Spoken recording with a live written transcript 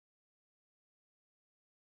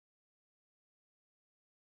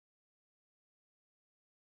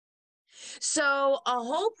So a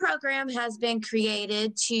whole program has been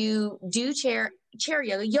created to do chair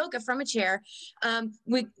yoga from a chair.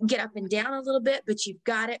 We get up and down a little bit, but you've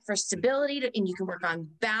got it for stability and you can work on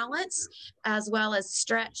balance as well as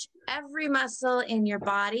stretch every muscle in your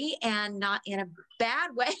body, and not in a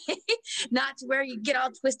bad way, not to where you get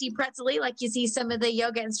all twisty pretzely like you see some of the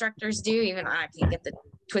yoga instructors do. Even I can't get the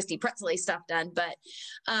twisty pretzely stuff done, but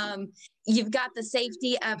you've got the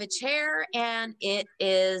safety of a chair, and it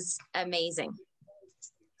is amazing.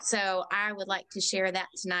 So I would like to share that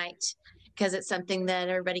tonight because it's something that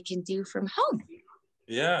everybody can do from home.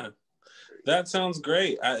 Yeah, that sounds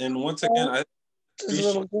great. And once again, I appreciate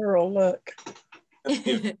little girl, look.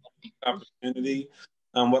 Opportunity.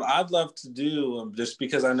 What I'd love to do, just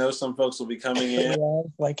because I know some folks will be coming in, yeah,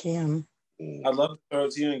 like him. I'd love to throw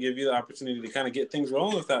it to you and give you the opportunity to kind of get things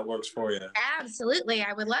rolling if that works for you. Absolutely,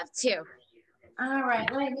 I would love to. All right,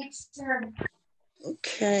 let me make sure.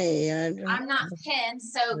 Okay. I'm not pinned,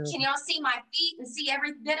 so can y'all see my feet and see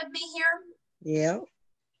every bit of me here? Yeah.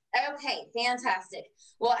 Okay, fantastic.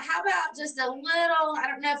 Well, how about just a little, I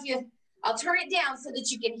don't know if you, I'll turn it down so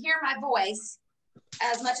that you can hear my voice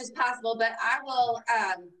as much as possible, but I will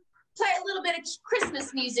play a little bit of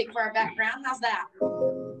Christmas music for our background. How's that?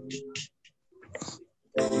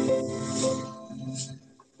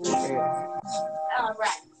 All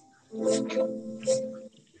right.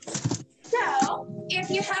 So, if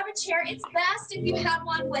you have a chair, it's best if you have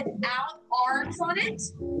one without arms on it.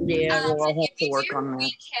 Yeah, we'll but have if to you work do, on that.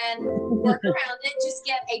 we can work around it. Just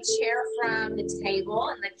get a chair from the table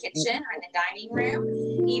in the kitchen or in the dining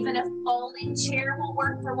room. Even a folding chair will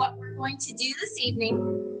work for what we're going to do this evening.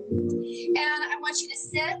 And I want you to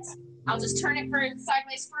sit. I'll just turn it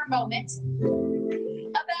sideways for a moment.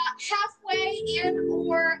 About halfway in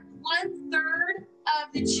or 1/3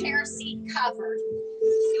 of the chair seat covered.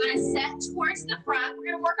 You want to set towards the front. We're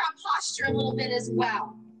going to work on posture a little bit as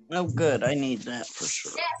well. Oh, good. I need that for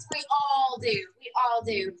sure. Yes, we all do. We all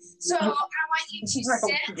do. So I want you to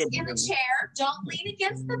sit in the chair. Don't lean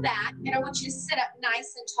against the back. And I want you to sit up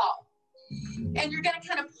nice and tall. And you're going to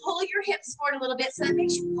kind of pull your hips forward a little bit. So that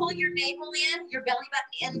makes you pull your navel in, your belly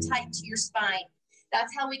button in tight to your spine.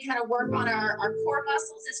 That's how we kind of work on our core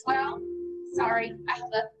muscles as well. Sorry, I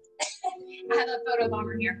have a photo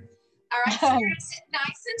bomber here. All right, so you're going to sit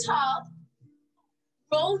nice and tall.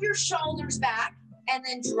 Roll your shoulders back and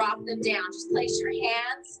then drop them down. Just place your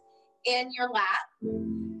hands in your lap.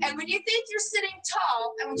 And when you think you're sitting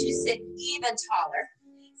tall, I want you to sit even taller.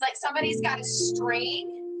 It's like somebody's got a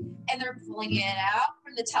string and they're pulling it out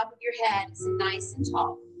from the top of your head. It's nice and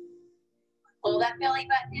tall. Pull that belly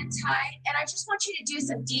button in tight. And I just want you to do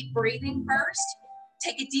some deep breathing first.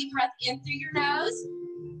 Take a deep breath in through your nose.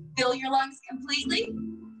 Fill your lungs completely.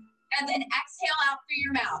 And then exhale out through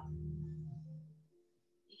your mouth.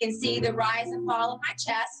 You can see the rise and fall of my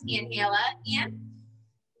chest. Inhale up, in.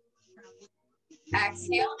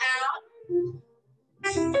 Exhale out.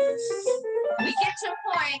 We get to a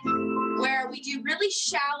point where we do really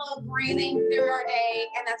shallow breathing through our day,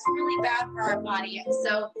 and that's really bad for our body.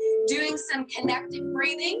 So doing some connective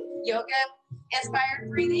breathing, yoga-inspired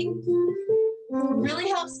breathing, really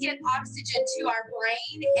helps get oxygen to our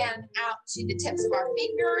brain and out to the tips of our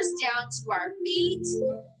fingers, down to our feet.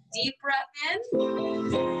 Deep breath in.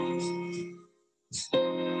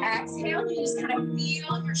 Exhale. You just kind of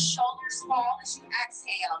feel your shoulders fall as you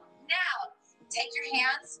exhale. Now, take your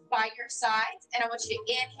hands by your sides, and I want you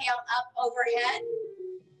to inhale up overhead.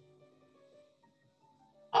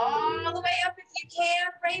 All the way up if you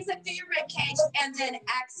can. Raise up through your rib cage, and then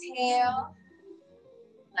exhale.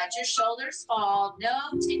 Let your shoulders fall.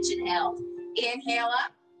 No tension held. Inhale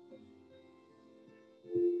up.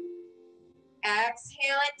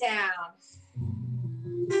 Exhale it down.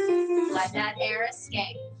 Let that air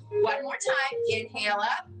escape. One more time. Inhale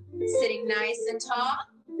up. Sitting nice and tall.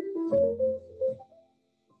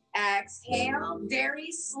 Exhale.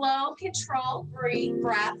 Very slow, controlled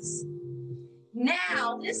breaths.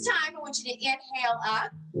 Now, this time, I want you to inhale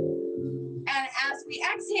up. And as we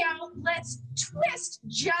exhale, let's twist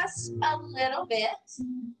just a little bit.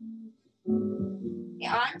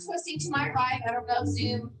 Yeah, I'm twisting to my right. I don't know if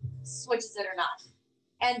Zoom switches it or not.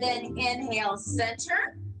 And then inhale,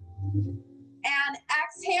 center. And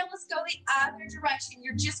exhale, let's go the other direction.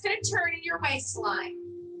 You're just going to turn in your waistline.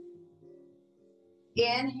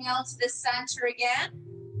 Inhale to the center again.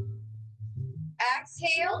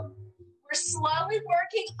 Exhale. We're slowly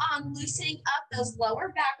working on loosening up those lower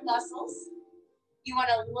back muscles. You want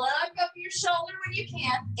to look over your shoulder when you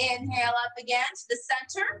can. Inhale up again to the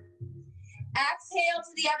center. Exhale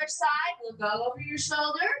to the other side. We'll go over your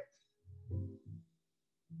shoulder.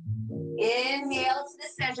 Inhale to the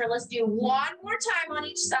center. Let's do one more time on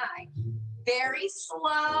each side. Very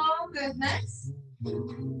slow movements.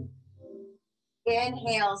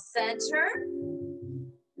 Inhale, center.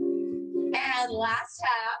 And last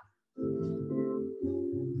half.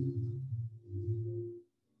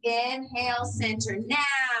 Inhale, center.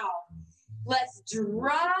 Now, let's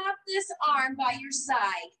drop this arm by your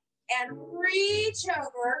side and reach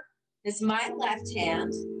over. This is my left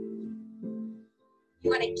hand. You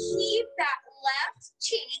want to keep that left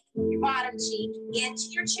cheek, your bottom cheek, into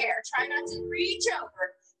your chair. Try not to reach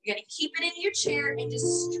over. You're going to keep it in your chair and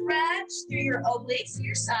just stretch through your obliques and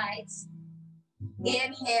your sides.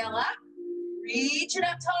 Inhale up. Reach it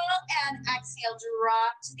up tall and exhale,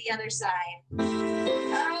 drop to the other side.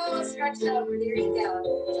 Oh, stretch it over. There you go.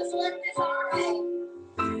 Just lift this arm up.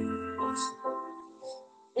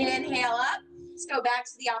 Inhale up. Let's go back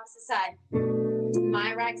to the opposite side.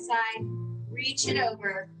 My right side. Reach it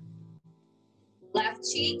over. Left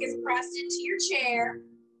cheek is pressed into your chair.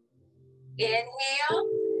 Inhale.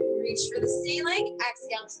 Reach for the ceiling.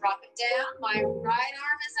 Exhale, drop it down. My right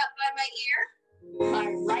arm is up by my ear. My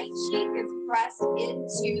right cheek is pressed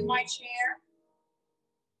into my chair.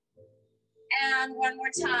 And one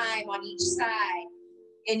more time on each side.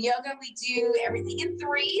 In yoga, we do everything in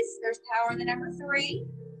threes. There's power in the number 3.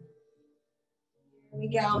 Here we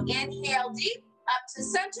go. Inhale deep, up to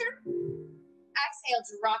center. Exhale,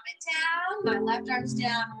 drop it down. My left arm's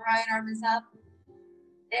down, right arm is up.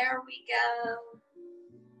 There we go.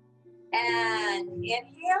 And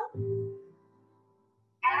inhale.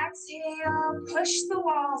 Exhale, push the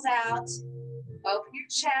walls out. Open your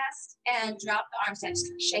chest and drop the arms down. Just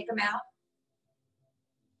kind of shake them out.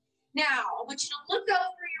 Now, I want you to look over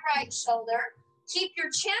your right shoulder. Keep your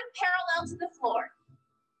chin parallel to the floor.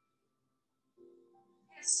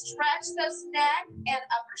 Stretch those neck and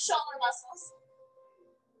upper shoulder muscles.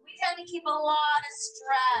 We tend to keep a lot of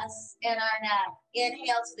stress in our neck.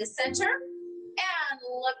 Inhale to the center and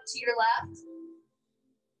look to your left.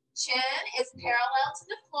 Chin is parallel to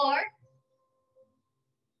the floor.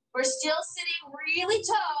 We're still sitting really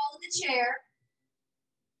tall in the chair.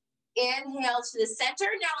 Inhale to the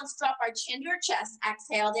center. Now let's drop our chin to our chest.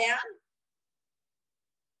 Exhale down.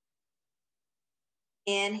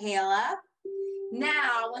 Inhale up.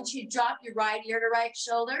 Now I want you to drop your right ear to right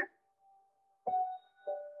shoulder.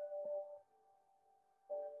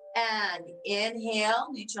 And inhale,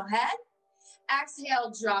 neutral head.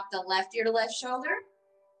 Exhale, drop the left ear to left shoulder.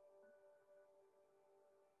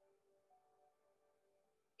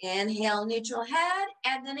 Inhale, neutral head.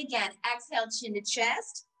 And then again, exhale, chin to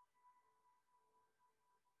chest.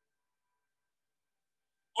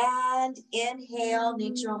 And inhale,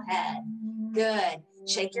 neutral head. Good.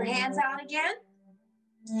 Shake your hands out again.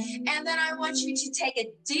 And then I want you to take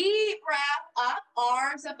a deep breath up,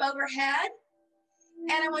 arms up overhead.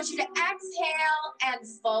 And I want you to exhale and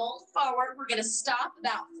fold forward. We're going to stop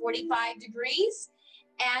about 45 degrees.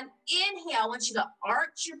 And inhale, I want you to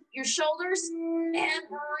arch your shoulders and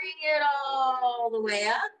bring it all the way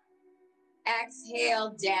up.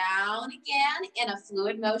 Exhale down again in a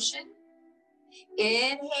fluid motion.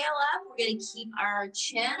 Inhale up. We're going to keep our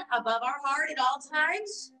chin above our heart at all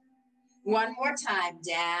times. One more time.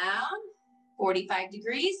 Down, 45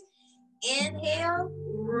 degrees. Inhale,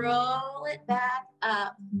 roll it back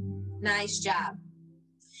up. Nice job.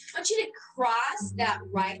 I want you to cross that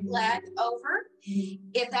right leg over.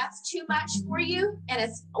 If that's too much for you,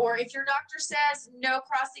 or if your doctor says no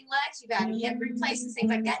crossing legs, you've had hip replacements, things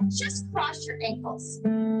like that, just cross your ankles.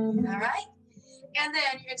 All right? And then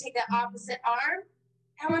you're going to take that opposite arm.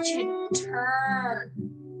 I want you to turn.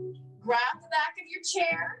 Grab the back of your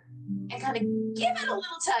chair and kind of give it a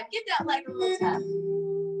little tug. Give that leg a little tug.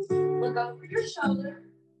 Look over your shoulder.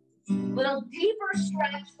 Little deeper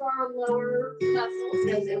stretch for our lower muscles,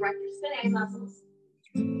 those erector spinae muscles.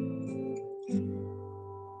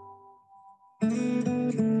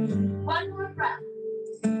 One more breath.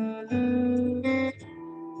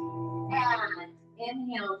 And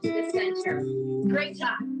inhale to the center. Great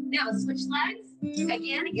job. Now switch legs.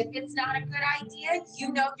 Again, if it's not a good idea,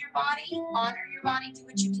 you know your body, honor your body, do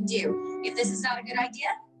what you can do. If this is not a good idea,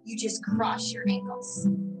 you just cross your ankles.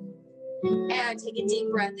 And take a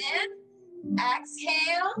deep breath in.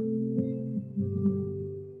 Exhale.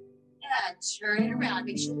 And turn it around.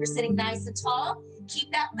 Make sure you're sitting nice and tall.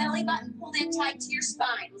 Keep that belly button pulled in tight to your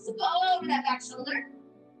spine. Let's look all over that back shoulder.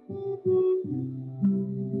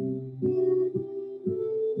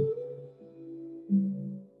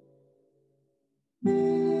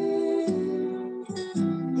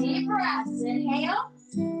 Deep breaths. Inhale.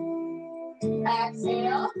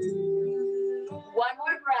 Exhale. One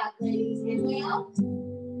more breath, ladies. Inhale.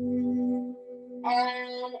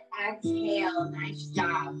 And exhale. Nice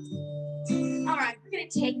job. All right, we're going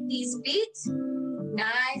to take these feet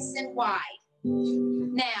nice and wide.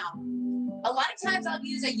 Now, a lot of times I'll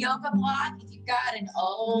use a yoga block. If you've got an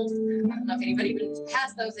old, I don't know if anybody even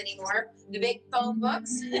has those anymore, the big phone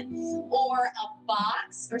books, or a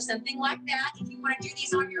box or something like that. If you want to do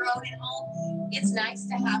these on your own at home, it's nice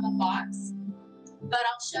to have a box. But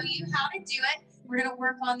I'll show you how to do it. We're going to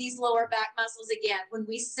work on these lower back muscles again. When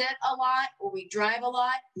we sit a lot or we drive a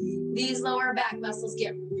lot, these lower back muscles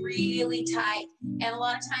get really tight. And a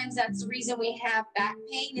lot of times that's the reason we have back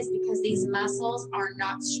pain, is because these muscles are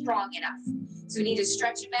not strong enough. So we need to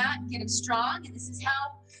stretch them out, get them strong, and this is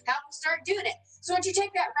how we start doing it. So I want you to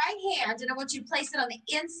take that right hand and I want you to place it on the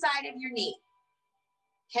inside of your knee.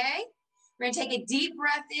 Okay? We're going to take a deep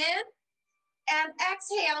breath in. And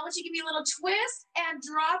exhale. I want you to give me a little twist and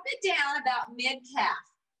drop it down about mid-calf.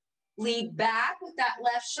 Lean back with that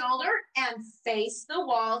left shoulder and face the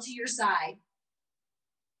wall to your side.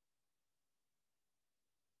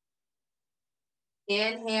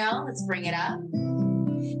 Inhale. Let's bring it up.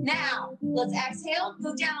 Now, let's exhale.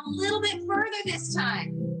 Go down a little bit further this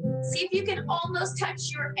time. See if you can almost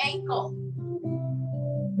touch your ankle.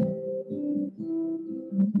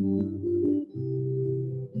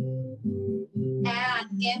 And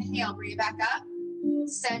inhale, bring it back up,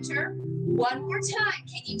 center. One more time.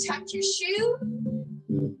 Can you touch your shoe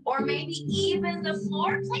or maybe even the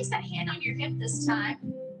floor? Place that hand on your hip this time.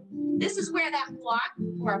 This is where that block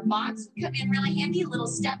or a box would come in really handy. A little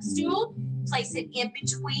step stool. Place it in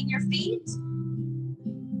between your feet.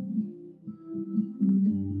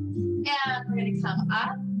 And we're going to come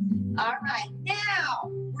up. All right. Now,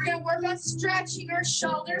 we're going to work on stretching our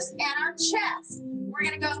shoulders and our chest. We're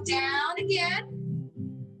going to go down again.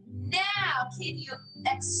 Now, can you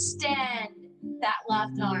extend that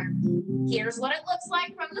left arm? Here's what it looks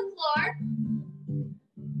like from the floor.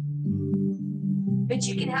 But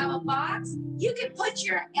you can have a box. You can put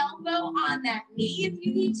your elbow on that knee if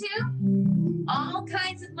you need to. All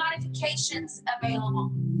kinds of modifications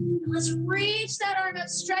available. Let's reach that arm up,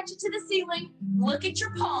 stretch it to the ceiling. Look at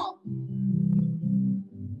your palm.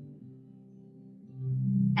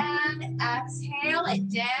 And exhale it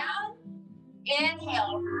down.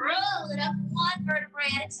 Inhale, roll it up one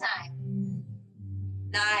vertebrae at a time.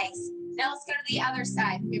 Nice. Now let's go to the other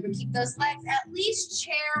side. Remember, keep those legs at least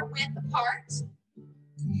chair width apart.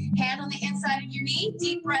 Hand on the inside of your knee.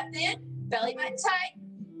 Deep breath in, belly button tight.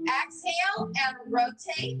 Exhale and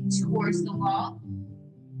rotate towards the wall.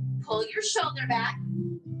 Pull your shoulder back.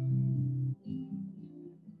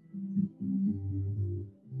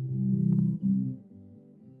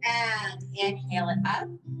 And inhale it up.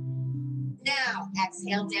 Now,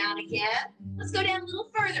 exhale down again. Let's go down a little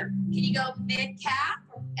further. Can you go mid-calf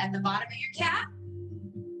or at the bottom of your calf?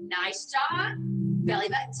 Nice job. Belly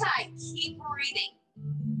button tight. Keep breathing.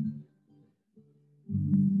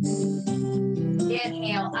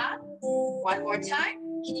 Inhale up. One more time.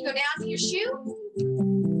 Can you go down to your shoe?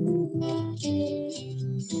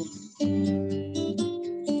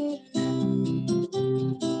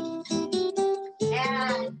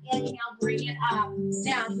 And inhale, bring it up.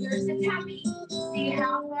 Now, here's the tapping. See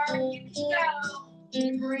how far you can go.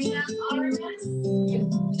 You bring up arms.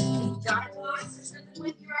 You've got a box or something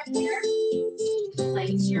with you right here.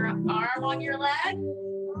 Place your arm on your leg.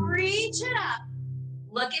 Reach it up.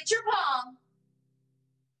 Look at your palm.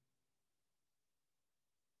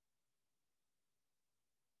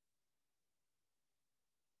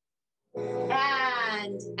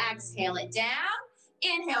 And exhale it down.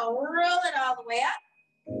 Inhale, roll it all the way up.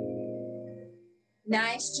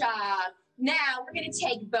 Nice job. Now we're going to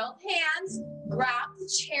take both hands, grab the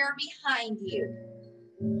chair behind you.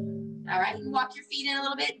 All right, you can walk your feet in a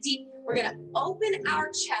little bit deep. We're going to open our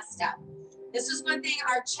chest up. This is one thing,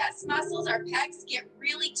 our chest muscles, our pecs get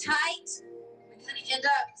really tight. We kind of end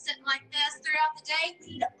up sitting like this throughout the day.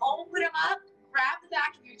 We need to open them up, grab the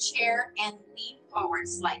back of your chair, and lean forward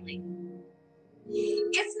slightly.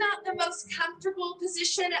 It's not the most comfortable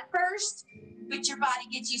position at first, but your body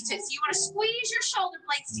gets used to it. So you want to squeeze your shoulder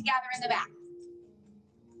blades together in the back.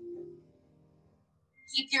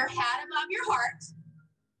 Keep your head above your heart.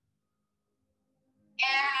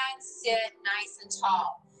 And sit nice and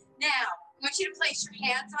tall. Now, I want you to place your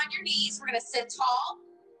hands on your knees. We're going to sit tall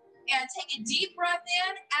and take a deep breath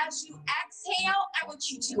in. As you exhale, I want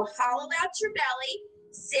you to hollow out your belly.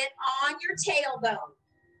 Sit on your tailbone.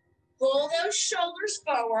 Pull those shoulders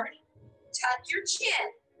forward. Tuck your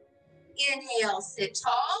chin. Inhale, sit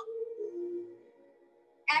tall.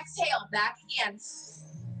 Exhale, back again.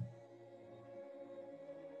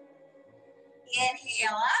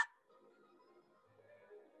 Inhale up.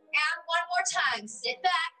 And one more time. Sit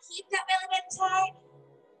back, keep that belly button tight.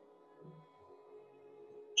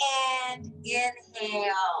 And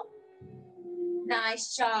inhale.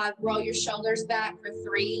 Nice job. Roll your shoulders back for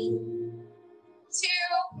 3, 2,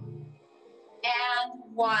 and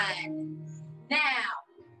 1. Now,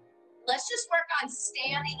 let's just work on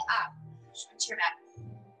standing up. Chair back.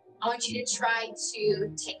 I want you to try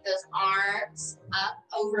to take those arms up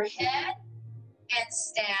overhead and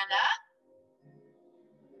stand up.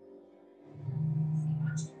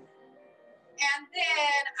 And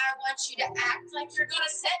then I want you to act like you're going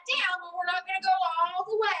to sit down, but we're not going to go all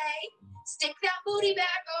the way. Stick that booty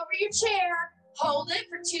back over your chair. Hold it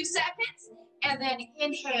for 2 seconds. And then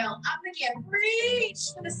inhale up again.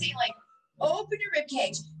 Reach for the ceiling. Open your rib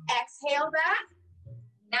cage. Exhale back.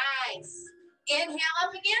 Nice. Inhale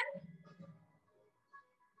up again.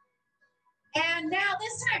 And now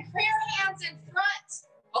this time, prayer hands in front.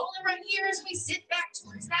 Hold it right here as we sit back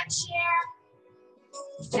towards that chair.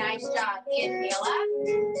 Nice job. Inhale up.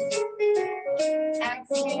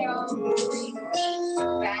 Exhale.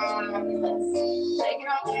 Fabulous. Take it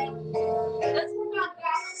all in. Let's work on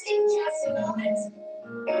balance in just a moment.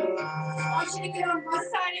 I want you to get on one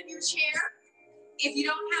side of your chair. If you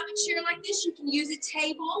don't have a chair like this, you can use a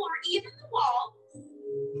table or even the wall.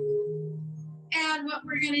 And what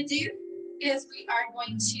we're going to do is we are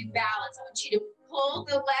going to balance. I want you to pull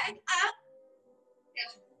the leg up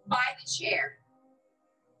by the chair.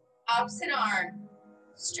 Opposite arm,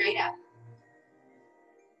 straight up.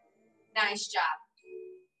 Nice job.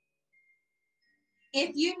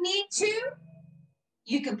 If you need to,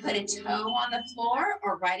 you can put a toe on the floor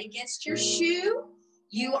or right against your shoe.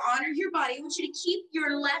 You honor your body. I want you to keep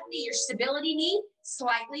your left knee, your stability knee,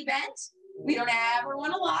 slightly bent. We don't ever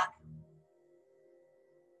want to lock.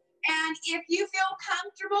 And if you feel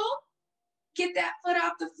comfortable, get that foot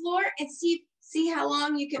off the floor and see how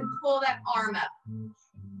long you can pull that arm up.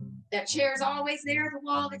 That chair is always there, the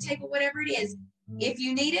wall, the table, whatever it is. If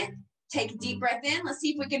you need it, take a deep breath in. Let's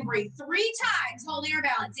see if we can breathe 3 times, holding our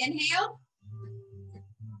balance. Inhale.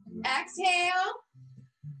 Exhale.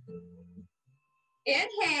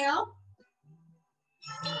 Inhale.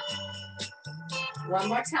 One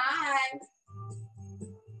more time.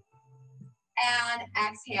 And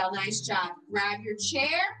exhale. Nice job. Grab your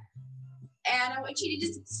chair. And I want you to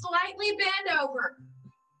just slightly bend over.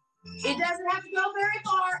 It doesn't have to go very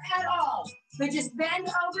far at all. But just bend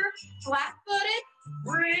over, flat-footed,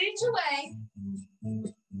 reach away,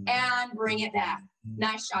 and bring it back.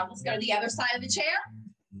 Nice job. Let's go to the other side of the chair.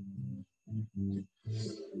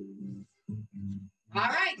 All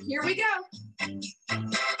right, here we go.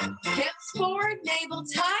 Hips forward, navel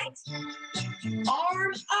tight.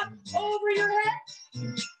 Arm up over your head.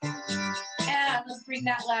 And let's bring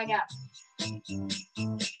that leg up.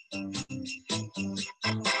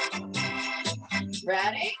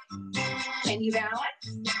 Ready? Can you balance?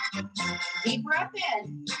 Deep breath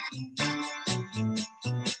in.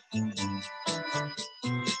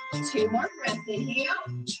 2 more breaths. Inhale.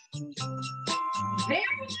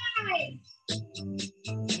 Very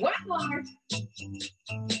nice. One more.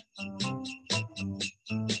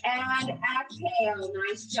 And exhale.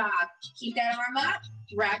 Nice job. Keep that arm up.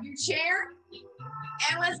 Grab your chair.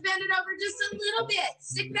 And let's bend it over just a little bit.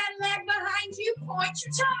 Stick that leg behind you. Point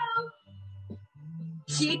your toe.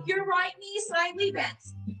 Keep your right knee slightly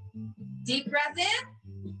bent. Deep breath in.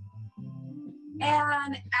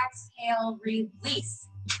 And exhale, release.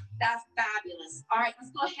 That's fabulous. All right,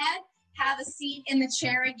 let's go ahead. Have a seat in the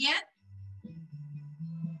chair again.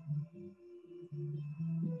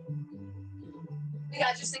 We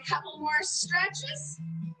got just a couple more stretches.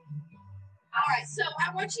 All right, so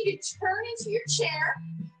I want you to turn into your chair.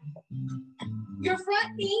 Your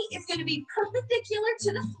front knee is going to be perpendicular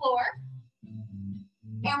to the floor.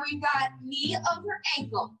 And we've got knee over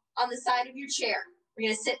ankle on the side of your chair. We're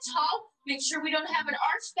going to sit tall. Make sure we don't have an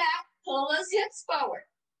arched back. Pull those hips forward.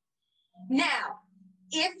 Now,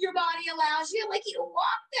 if your body allows you, I'd like you to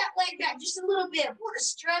walk that leg back just a little bit. We want to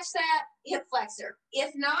stretch that hip flexor.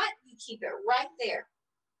 If not, you keep it right there.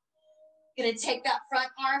 Going to take that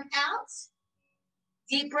front arm out.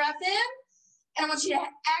 Deep breath in. And I want you to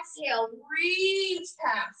exhale, reach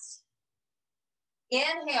past.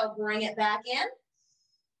 Inhale, bring it back in.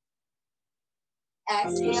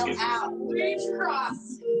 Exhale out, reach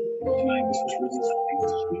across.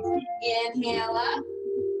 Inhale up.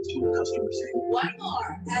 One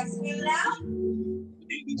more. Exhale out.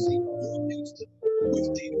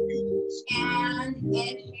 And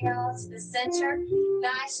inhale to the center.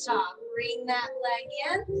 Nice job. Bring that leg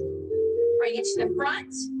in. Bring it to the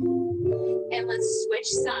front. And let's switch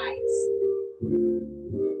sides.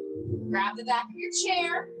 Grab the back of your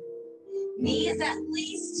chair. Knee is at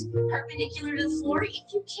least perpendicular to the floor. If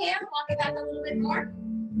you can, walk it back a little bit more.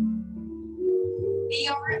 Knee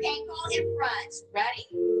over ankle in front. Ready?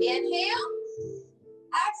 Inhale.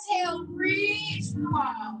 Exhale, reach for the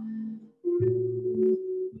wall.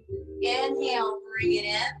 Inhale, bring it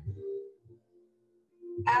in.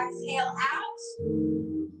 Exhale out.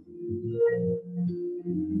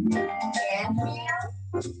 Inhale.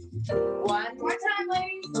 One more time,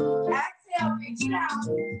 ladies. Exhale, reach it out.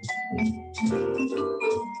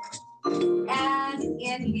 And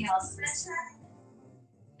inhale, center.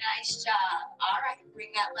 Nice job. All right,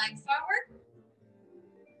 bring that leg forward.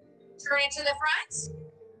 Turn it to the front.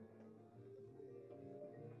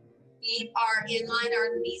 Feet are in line, our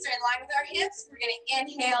knees are in line with our hips. We're going to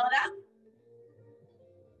inhale it up.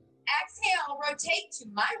 Exhale, rotate to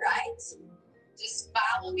my right. Just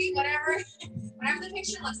follow me, whatever the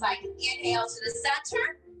picture looks like. Inhale to the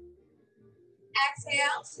center.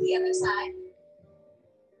 Exhale to the other side.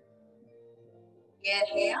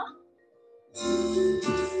 Inhale.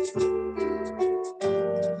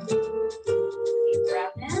 Deep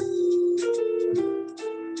breath in.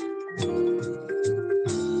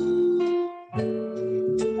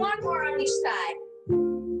 One more on each side.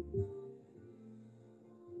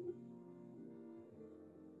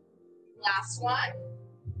 Last one.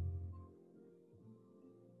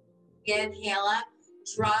 Inhale up.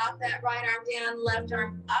 Drop that right arm down, left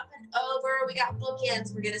arm up and over. We got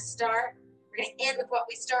bookends. We're going to start. We're going to end with what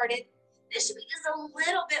we started. This should be just a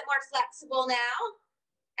little bit more flexible now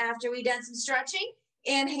after we've done some stretching.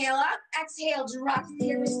 Inhale up. Exhale, drop to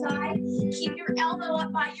the other side. Keep your elbow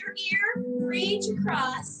up by your ear. Reach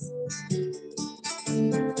across.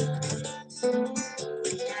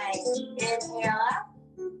 Nice. Inhale up.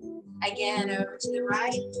 Again, over to the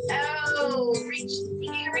right. Oh, reach. See,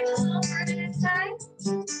 you reach a little further this time.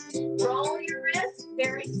 Roll your wrist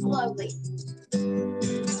very slowly.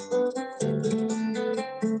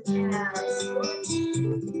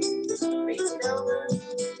 Reach it over.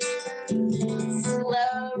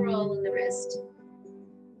 Slow roll of the wrist.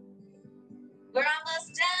 We're almost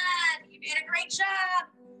done. You did a great job.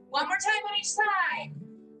 One more time on each side.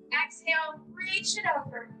 Exhale, reach it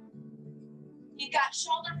over. If you've got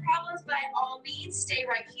shoulder problems, by all means, stay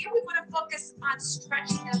right here. We want to focus on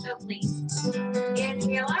stretching those obliques.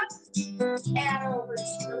 Inhale up and over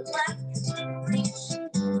to the left. Reach.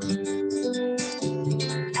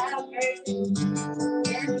 And over.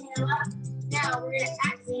 Inhale up. Now we're going to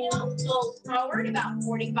exhale, fold forward about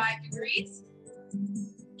 45 degrees.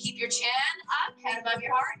 Keep your chin up, head above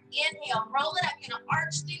your heart. Inhale, roll it up. You're going to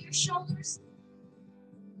arch through your shoulders.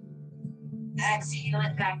 Exhale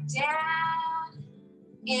it back down.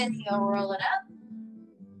 Inhale, roll it up.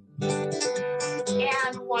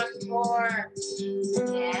 And one more.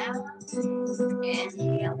 Down.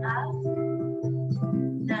 Inhale up.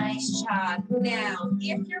 Nice job. Now,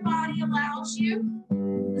 if your body allows you,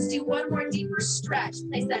 let's do one more deeper stretch.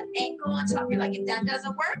 Place that ankle on top of your leg. If that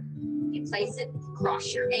doesn't work, you place it,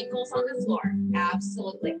 cross your ankles on the floor.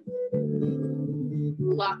 Absolutely.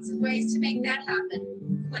 Lots of ways to make that happen.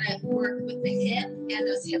 We're going to work with the hip and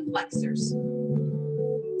those hip flexors.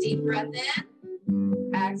 Deep breath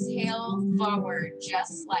in. Exhale, forward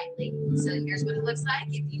just slightly. So here's what it looks like.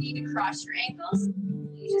 If you need to cross your ankles,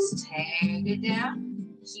 you just take it down.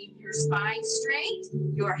 Keep your spine straight,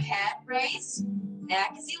 your head raised,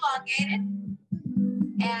 neck is elongated,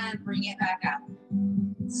 and bring it back up.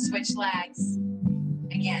 Switch legs.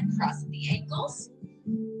 Again, cross the ankles,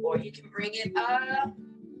 or you can bring it up,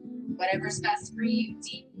 whatever's best for you.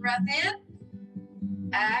 Deep breath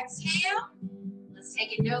in. Exhale. Let's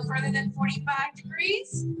take it no further than 45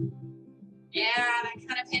 degrees. Yeah, that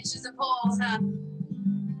kind of pinches and pulls, huh?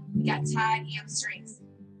 We got tight hamstrings.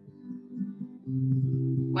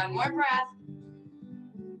 One more breath.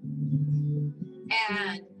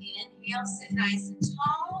 And inhale, sit nice and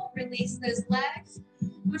tall. Release those legs. I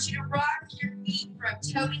want you to rock your feet from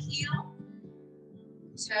toe to heel.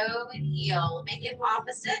 Toe and heel. Make it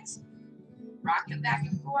opposite. Rock them back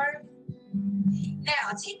and forth.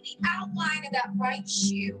 Now, take the outline of that right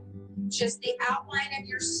shoe, just the outline of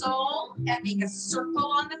your sole, and make a circle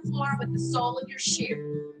on the floor with the sole of your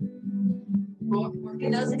shoe.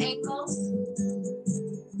 Working those ankles.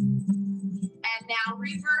 And now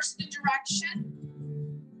reverse the direction.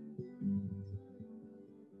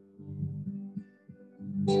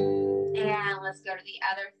 And let's go to the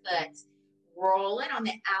other foot. Roll it on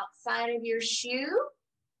the outside of your shoe.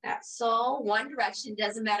 That sole, one direction,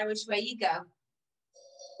 doesn't matter which way you go.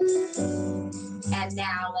 And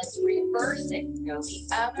now let's reverse it. Go the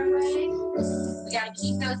other way. We got to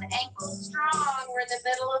keep those ankles strong. We're in the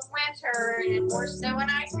middle of winter and we're snowing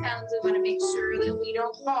ice cones. We want to make sure that we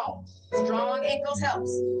don't fall. Strong ankles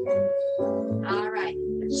helps. All right.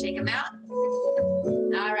 Let's shake them out.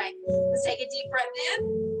 All right. Let's take a deep breath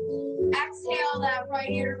in. Exhale that right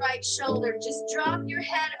ear, right shoulder. Just drop your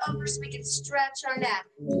head over so we can stretch our neck.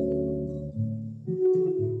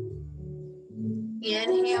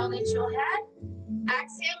 Inhale, neutral head.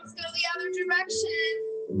 Exhale, let's go the other direction.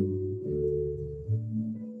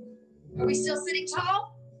 Are we still sitting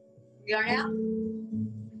tall? We are now.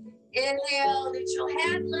 Inhale, neutral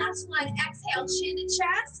head. Last one. Exhale, chin to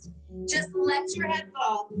chest. Just let your head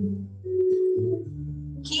fall.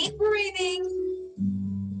 Keep breathing.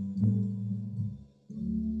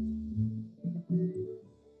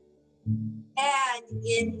 And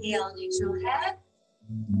inhale, neutral head.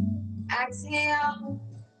 Exhale.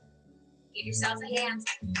 Give yourselves a hand.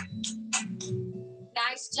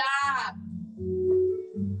 Nice job.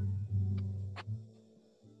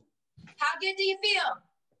 How good do you feel?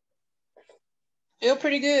 Feel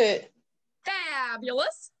pretty good.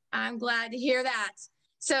 Fabulous. I'm glad to hear that.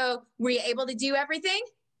 So were you able to do everything?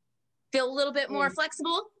 Feel a little bit more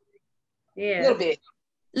flexible? Yeah. A little bit.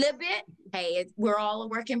 Little bit? Hey, we're all a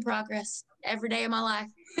work in progress every day of my life.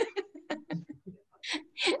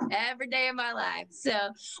 Every day of my life. So,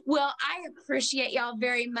 well, I appreciate y'all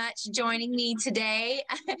very much joining me today.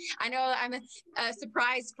 I know I'm a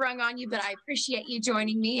surprise sprung on you, but I appreciate you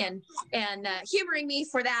joining me and humoring me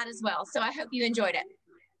for that as well. So I hope you enjoyed it.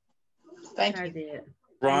 Thank you. I did.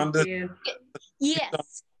 Rhonda,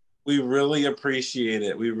 Yes. we really appreciate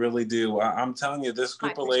it. We really do. I'm telling you, this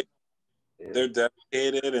group of ladies, they're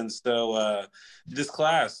dedicated. And so this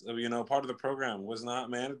class, part of the program was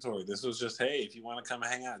not mandatory. This was just, hey, if you want to come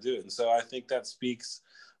and hang out, do it. And so I think that speaks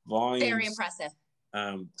volumes. Very impressive.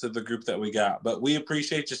 To the group that we got. But we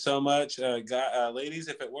appreciate you so much. Ladies,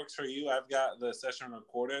 if it works for you, I've got the session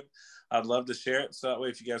recorded. I'd love to share it. So that way,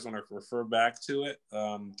 if you guys want to refer back to it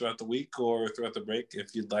throughout the week or throughout the break,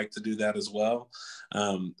 if you'd like to do that as well,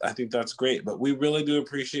 I think that's great. But we really do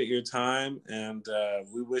appreciate your time, and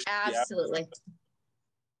we wish absolutely.